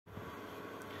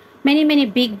Many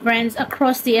big brands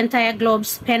across the entire globe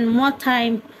spend more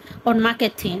time on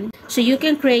marketing. So you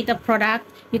can create a product,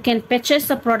 you can purchase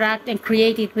a product and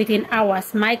create it within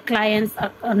hours. My clients,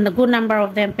 a good number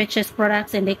of them, purchase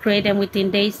products and they create them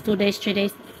within days, 2 days, 3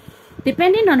 days.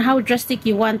 Depending on how drastic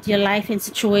you want your life and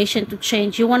situation to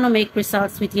change, you want to make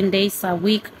results within days, a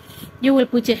week, you will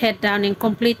put your head down and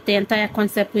complete the entire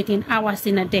concept within hours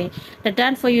in a day. The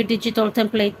done for you digital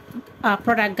template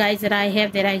product guides that I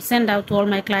have, that I send out to all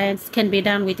my clients, can be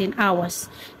done within hours.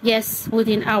 Yes,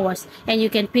 within hours. And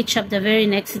you can pitch up the very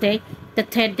next day, the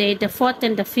third day, the fourth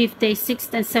and the fifth day,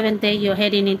 sixth and seventh day, you're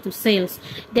heading into sales.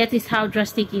 That is how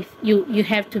drastic you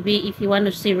have to be if you want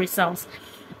to see results.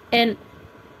 And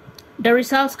the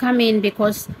results come in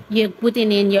because you're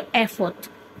putting in your effort.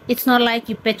 It's not like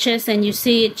you purchase and you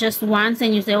see it just once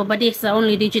and you say, oh, but these are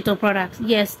only digital products.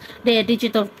 Yes, they are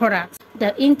digital products.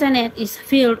 The internet is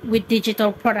filled with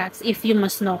digital products, if you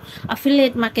must know.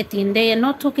 Affiliate marketing, they are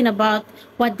not talking about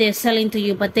what they're selling to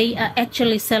you, but they are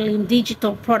actually selling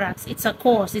digital products. It's a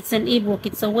course, it's an ebook,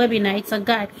 it's a webinar, it's a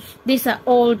guide. These are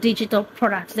all digital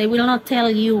products. They will not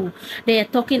tell you. They are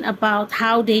talking about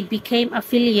how they became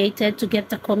affiliated to get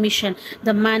the commission,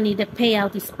 the money, the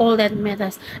payout is all that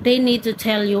matters. They need to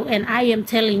tell you, and I am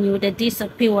telling you, that these are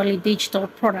purely digital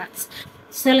products.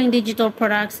 Selling digital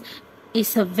products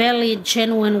is a very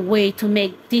genuine way to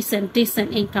make decent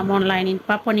income online in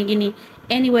Papua New Guinea,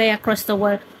 anywhere across the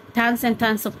world. Tons and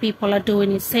tons of people are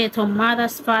doing it. Say it from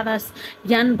mothers, fathers,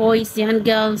 young boys, young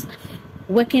girls,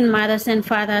 working mothers and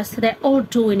fathers. They're all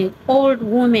doing it. Old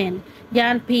women,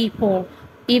 young people,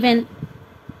 even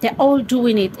they're all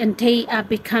doing it, and they are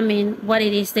becoming what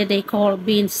it is that they call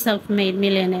being self-made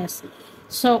millionaires.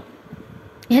 So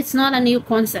it's not a new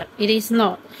concept. It is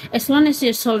not. As long as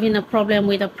you're solving a problem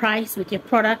with a price, with your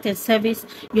product and service,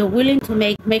 you're willing to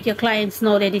make your clients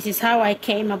know that this is how I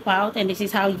came about and this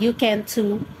is how you can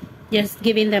too. Just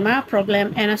giving them a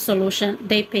problem and a solution,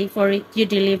 they pay for it, you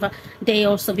deliver, they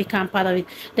also become part of it.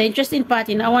 The interesting part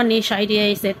in our niche idea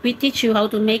is that we teach you how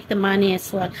to make the money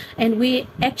as well, and we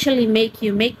actually make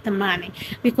you make the money,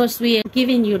 because we are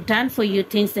giving you done for you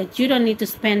things that you don't need to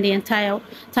spend the entire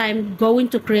time going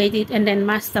to create it and then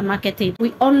master marketing.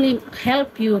 We only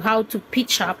help you how to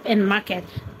pitch up and market.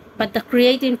 But the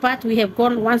creating part, we have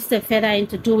gone one step further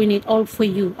into doing it all for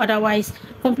you. Otherwise,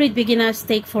 complete beginners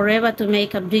take forever to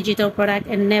make a digital product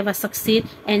and never succeed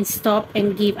and stop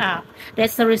and give up.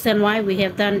 That's the reason why we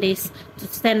have done this, to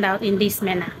stand out in this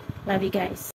manner. Love you guys.